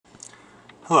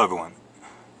Hello everyone.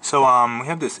 So we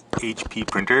have this HP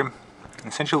printer.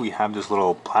 Essentially we have this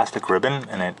little plastic ribbon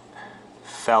and it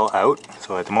fell out.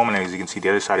 So at the moment, as you can see, the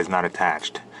other side is not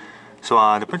attached. So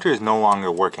the printer is no longer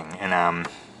working. And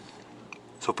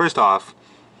so first off,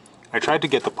 I tried to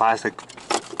get the plastic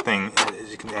thing,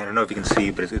 as you can, I don't know if you can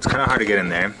see, but it's kind of hard to get in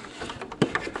there.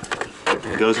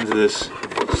 It goes into this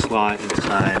slot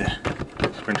inside the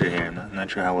printer here. I'm not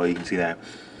sure how well you can see that.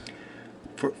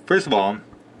 First of all,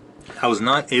 I was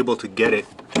not able to get it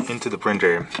into the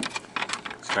printer.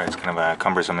 Sorry, it's kind of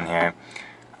cumbersome in here.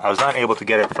 I was not able to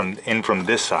get it from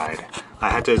this side. I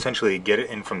had to essentially get it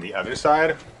in from the other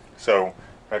side. So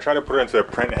if I try to put it into the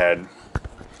print head,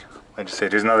 let's just say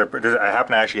I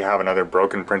happen to actually have another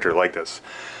broken printer like this.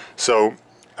 So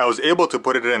I was able to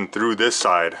put it in through this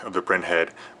side of the print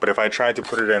head, but if I tried to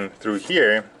put it in through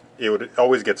here, it would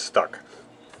always get stuck.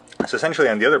 So essentially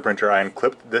on the other printer, I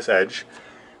unclipped this edge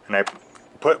and I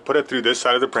put it through this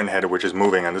side of the print head, which is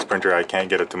moving. On this printer I can't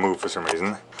get it to move for some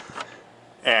reason.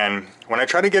 And when I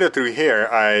tried to get it through here,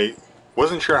 I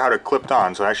wasn't sure how to clip it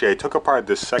on. So actually I took apart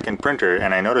this second printer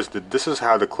and I noticed that this is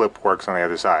how the clip works on the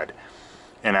other side.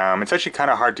 And it's actually kind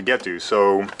of hard to get to.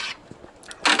 So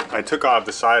I took off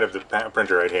the side of the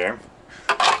printer right here.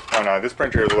 Oh no, this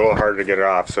printer is a little harder to get it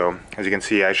off. So as you can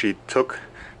see, I actually took,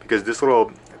 because this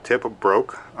little tip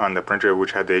broke on the printer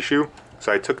which had the issue.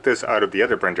 So I took this out of the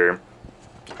other printer.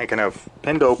 I kind of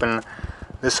pinned open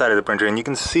this side of the printer, and you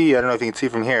can see, I don't know if you can see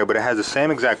from here, but it has the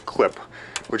same exact clip,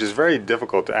 which is very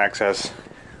difficult to access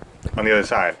on the other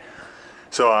side.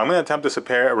 So I'm going to attempt this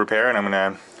repair, and I'm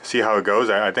going to see how it goes.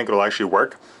 I think it'll actually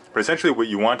work. But essentially what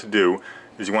you want to do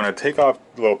is you want to take off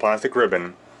the little plastic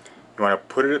ribbon. You want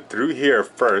to put it through here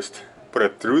first, put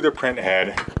it through the print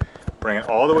head, bring it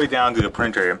all the way down to the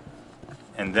printer,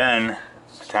 and then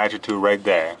attach it to right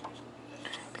there.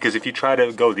 Because if you try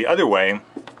to go the other way,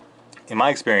 in my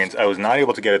experience, I was not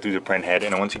able to get it through the print head,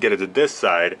 and once you get it to this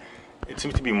side, it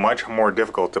seems to be much more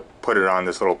difficult to put it on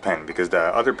this little pin, because the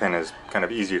other pin is kind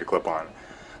of easier to clip on.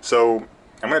 So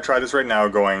I'm going to try this right now,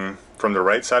 going from the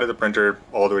right side of the printer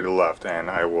all the way to the left, and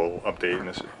I will update in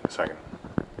a second.